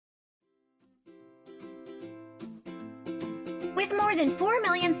With more than 4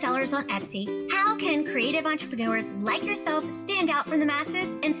 million sellers on Etsy, how can creative entrepreneurs like yourself stand out from the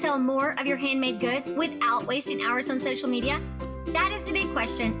masses and sell more of your handmade goods without wasting hours on social media? That is the big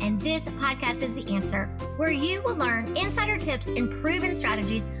question, and this podcast is the answer, where you will learn insider tips and proven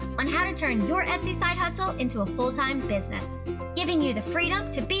strategies on how to turn your Etsy side hustle into a full-time business, giving you the freedom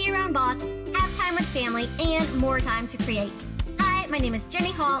to be your own boss, have time with family, and more time to create. Hi, my name is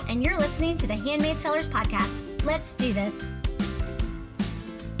Jenny Hall, and you're listening to the Handmade Sellers Podcast. Let's do this.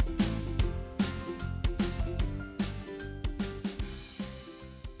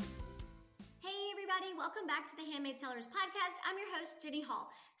 Welcome back to the Handmade Sellers Podcast. I'm your host, Jenny Hall.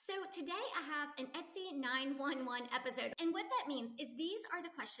 So today I have an Etsy 911 episode. And what that means is these are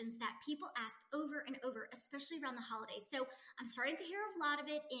the questions that people ask over and over, especially around the holidays. So I'm starting to hear a lot of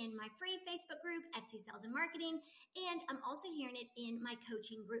it in my free Facebook group, Etsy Sales and Marketing, and I'm also hearing it in my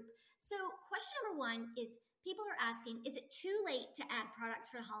coaching group. So question number one is, people are asking, is it too late to add products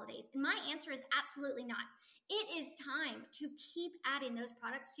for the holidays? And my answer is absolutely not. It is time to keep adding those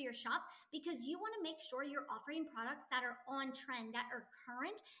products to your shop because you want to make sure you're offering products that are on trend, that are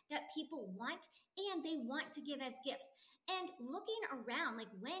current, that people want, and they want to give as gifts. And looking around,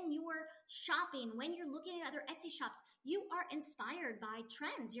 like when you're shopping, when you're looking at other Etsy shops, you are inspired by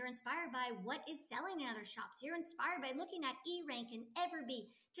trends. You're inspired by what is selling in other shops. You're inspired by looking at eRank and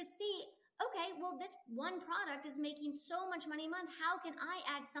Everbee to see, okay, well, this one product is making so much money a month. How can I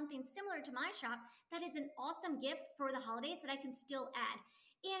add something similar to my shop that is an awesome gift for the holidays that I can still add?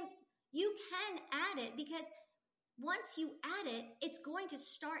 And you can add it because once you add it, it's going to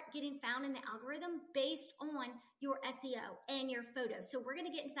start getting found in the algorithm based on your SEO and your photos. So we're going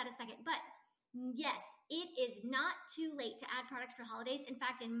to get into that in a second. But yes, it is not too late to add products for holidays. In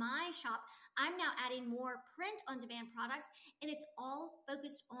fact, in my shop, I'm now adding more print-on-demand products, and it's all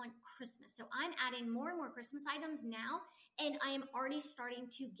focused on Christmas. So I'm adding more and more Christmas items now, and I am already starting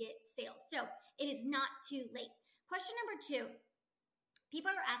to get sales. So it is not too late. Question number two, people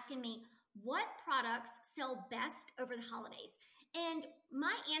are asking me, what products sell best over the holidays? And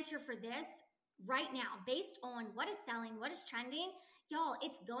my answer for this right now, based on what is selling, what is trending, y'all,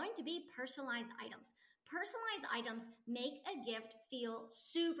 it's going to be personalized items. Personalized items make a gift feel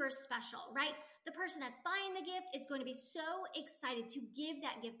super special, right? The person that's buying the gift is going to be so excited to give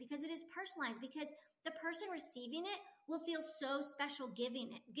that gift because it is personalized, because the person receiving it will feel so special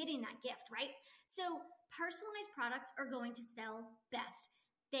getting that gift, right? So personalized products are going to sell best.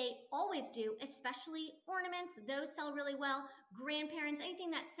 They always do, especially ornaments. Those sell really well. Grandparents,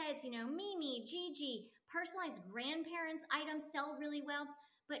 anything that says, Mimi, Gigi, personalized grandparents items sell really well.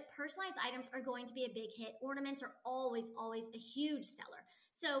 But personalized items are going to be a big hit. Ornaments are always, always a huge seller.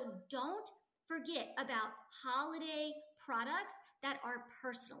 So don't forget about holiday products that are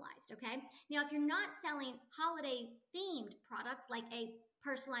personalized, okay? Now, if you're not selling holiday-themed products like a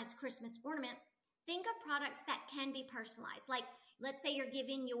personalized Christmas ornament, think of products that can be personalized. Like, let's say you're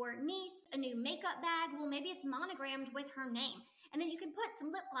giving your niece a new makeup bag. Well, maybe it's monogrammed with her name. And then you can put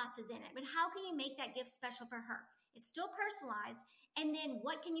some lip glosses in it. But how can you make that gift special for her? It's still personalized. And then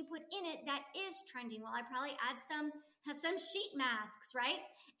what can you put in it that is trending? Well, I probably add some sheet masks, right?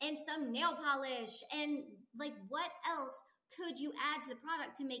 And some nail polish. And like, what else could you add to the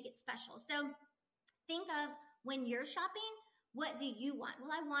product to make it special? So think of when you're shopping, what do you want?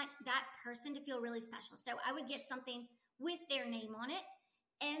 Well, I want that person to feel really special. So I would get something with their name on it.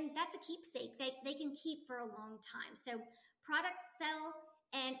 And that's a keepsake they can keep for a long time. So products sell,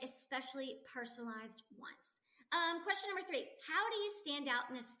 and especially personalized ones. Question number three, how do you stand out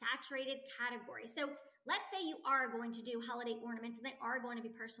in a saturated category? So let's say you are going to do holiday ornaments and they are going to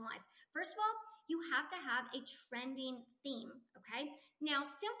be personalized. First of all, you have to have a trending theme, okay? Now,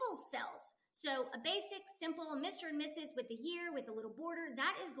 simple sells. So a basic, simple Mr. and Mrs. with the year, with a little border,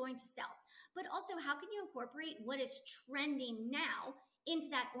 that is going to sell. But also, how can you incorporate what is trending now into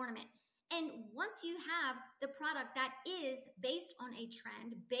that ornament? And once you have the product that is based on a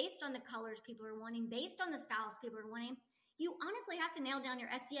trend, based on the colors people are wanting, based on the styles people are wanting, you honestly have to nail down your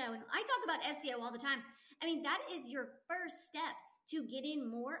SEO. And I talk about SEO all the time. I mean, that is your first step to getting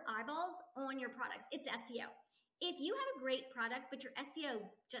more eyeballs on your products. It's SEO. If you have a great product, but your SEO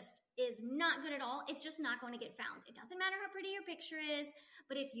just is not good at all, it's just not going to get found. It doesn't matter how pretty your picture is,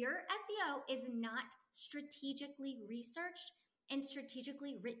 but if your SEO is not strategically researched and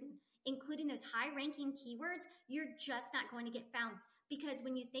strategically written, including those high-ranking keywords, you're just not going to get found. Because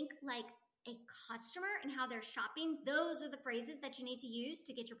when you think like a customer and how they're shopping, those are the phrases that you need to use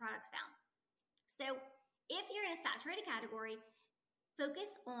to get your products found. So if you're in a saturated category,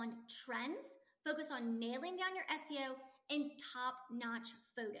 focus on trends, focus on nailing down your SEO, and top-notch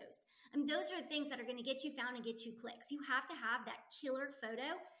photos. And those are the things that are going to get you found and get you clicks. You have to have that killer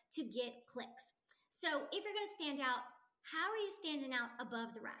photo to get clicks. So if you're going to stand out, how are you standing out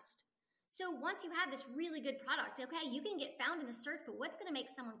above the rest? So once you have this really good product, okay, you can get found in the search, but what's going to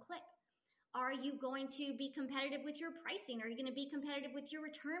make someone click? Are you going to be competitive with your pricing? Are you going to be competitive with your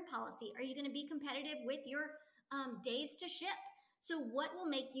return policy? Are you going to be competitive with your days to ship? So what will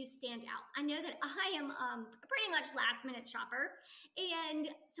make you stand out? I know that I am pretty much last minute shopper. And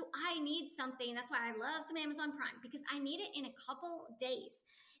so I need something. That's why I love some Amazon Prime, because I need it in a couple days.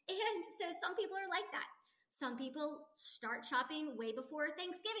 And so some people are like that. Some people start shopping way before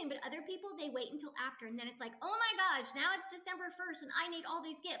Thanksgiving, but other people, they wait until after. And then it's like, oh my gosh, now it's December 1st and I need all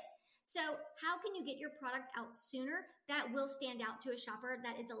these gifts. So how can you get your product out sooner that will stand out to a shopper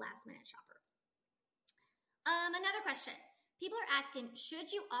that is a last minute shopper? Another question. People are asking,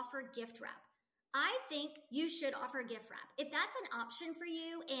 should you offer gift wrap? I think you should offer gift wrap. If that's an option for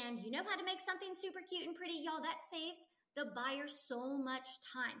you and you know how to make something super cute and pretty, y'all, that saves the buyer so much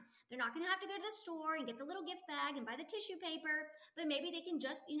time. They're not going to have to go to the store and get the little gift bag and buy the tissue paper, but maybe they can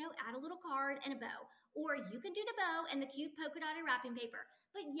just, add a little card and a bow. Or you can do the bow and the cute polka dotted wrapping paper.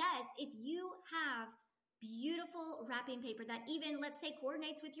 But yes, if you have beautiful wrapping paper that even, let's say,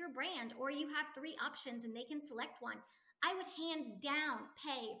 coordinates with your brand, or you have 3 options and they can select one, I would hands down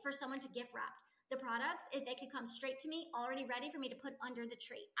pay for someone to gift wrap the products if they could come straight to me, already ready for me to put under the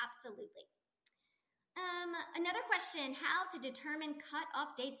tree. Absolutely. Another question, how to determine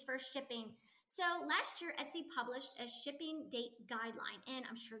cutoff dates for shipping. So last year, Etsy published a shipping date guideline, and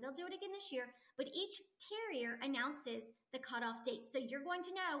I'm sure they'll do it again this year, but each carrier announces the cutoff date. So you're going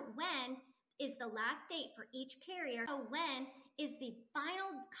to know when is the last date for each carrier, or when is the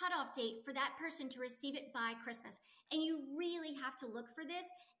final cutoff date for that person to receive it by Christmas. And you really have to look for this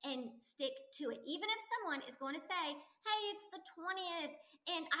and stick to it. Even if someone is going to say, hey, it's the 20th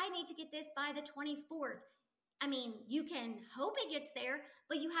and I need to get this by the 24th. I mean, you can hope it gets there,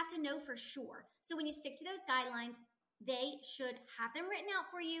 but you have to know for sure. So when you stick to those guidelines, they should have them written out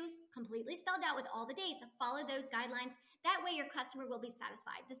for you, completely spelled out with all the dates. Follow those guidelines. That way your customer will be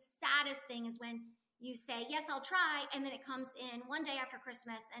satisfied. The saddest thing is when you say, yes, I'll try, and then it comes in one day after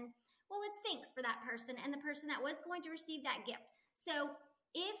Christmas, and well, it stinks for that person and the person that was going to receive that gift. So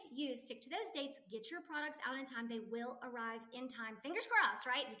if you stick to those dates, get your products out in time, they will arrive in time. Fingers crossed,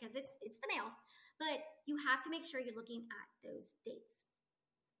 right? Because it's the mail. But you have to make sure you're looking at those dates.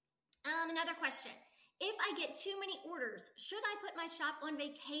 Another question. If I get too many orders, should I put my shop on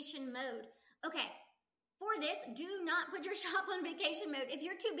vacation mode? Okay, for this, do not put your shop on vacation mode. If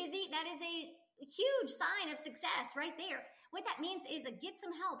you're too busy, that is a huge sign of success right there. What that means is get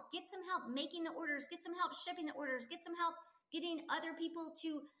some help making the orders, get some help shipping the orders, get some help getting other people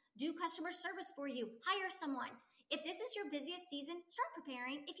to do customer service for you, hire someone. If this is your busiest season, start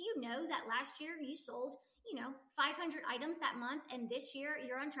preparing. If you know that last year you sold, 500 items that month, and this year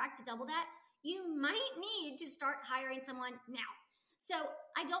you're on track to double that, you might need to start hiring someone now. So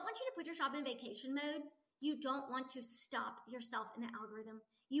I don't want you to put your shop in vacation mode. You don't want to stop yourself in the algorithm.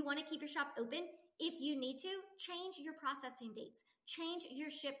 You want to keep your shop open. If you need to, change your processing dates, change your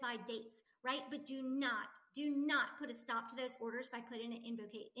ship by dates, right? But do not put a stop to those orders by putting it in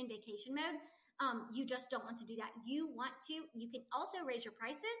vacation mode. You just don't want to do that. You can also raise your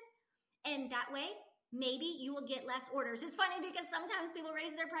prices, and that way, maybe you will get less orders. It's funny because sometimes people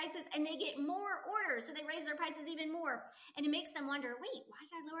raise their prices and they get more orders, so they raise their prices even more. And it makes them wonder, wait, why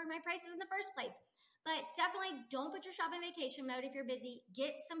did I lower my prices in the first place? But definitely don't put your shop in vacation mode if you're busy.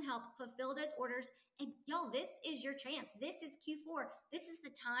 Get some help, fulfill those orders. And y'all, this is your chance. This is Q4. This is the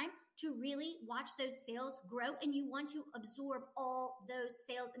time to really watch those sales grow, and you want to absorb all those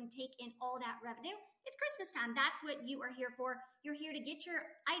sales and take in all that revenue. It's Christmas time. That's what you are here for. You're here to get your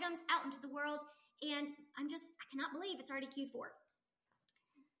items out into the world. And I cannot believe it's already Q4.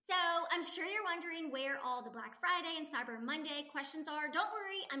 So I'm sure you're wondering where all the Black Friday and Cyber Monday questions are. Don't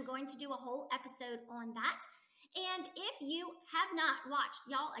worry, I'm going to do a whole episode on that. And if you have not watched,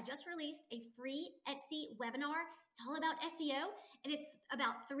 y'all, I just released a free Etsy webinar. It's all about SEO, and it's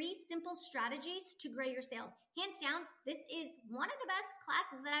about 3 simple strategies to grow your sales. Hands down, this is one of the best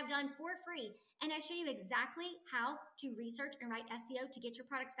classes that I've done for free. And I show you exactly how to research and write SEO to get your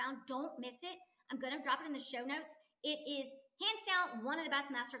products found. Don't miss it. I'm going to drop it in the show notes. It is hands down one of the best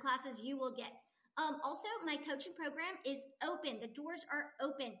master classes you will get. Also, my coaching program is open. The doors are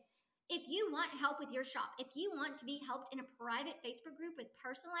open. If you want help with your shop, if you want to be helped in a private Facebook group with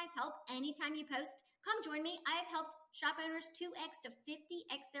personalized help anytime you post, come join me. I have helped shop owners 2x to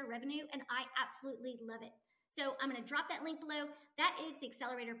 50x their revenue, and I absolutely love it. So I'm going to drop that link below. That is the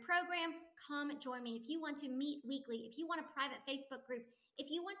Accelerator program. Come join me. If you want to meet weekly, if you want a private Facebook group, if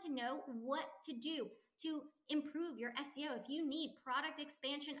you want to know what to do to improve your SEO, if you need product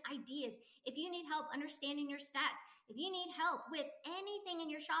expansion ideas, if you need help understanding your stats, if you need help with anything in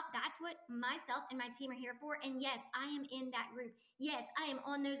your shop, that's what myself and my team are here for. And yes, I am in that group. Yes, I am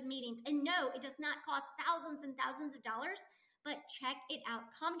on those meetings. And no, it does not cost thousands and thousands of dollars, but check it out.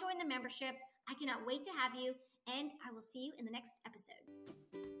 Come join the membership. I cannot wait to have you, and I will see you in the next episode.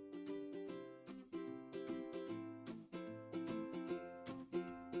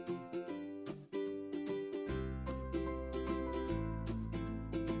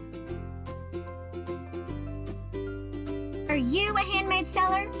 Are you a handmade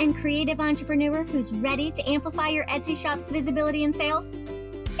seller and creative entrepreneur who's ready to amplify your Etsy shop's visibility and sales?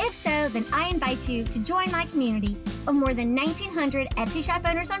 If so, then I invite you to join my community of more than 1,900 Etsy shop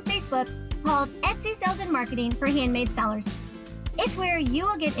owners on Facebook called Etsy Sales and Marketing for Handmade Sellers. It's where you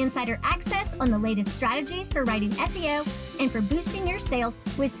will get insider access on the latest strategies for writing SEO and for boosting your sales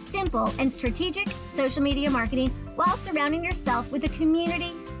with simple and strategic social media marketing while surrounding yourself with a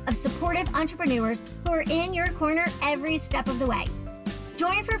community of supportive entrepreneurs who are in your corner every step of the way.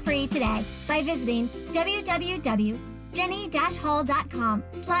 Join for free today by visiting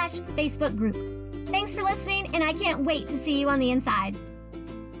www.jenny-hall.com/Facebook group. Thanks for listening, and I can't wait to see you on the inside.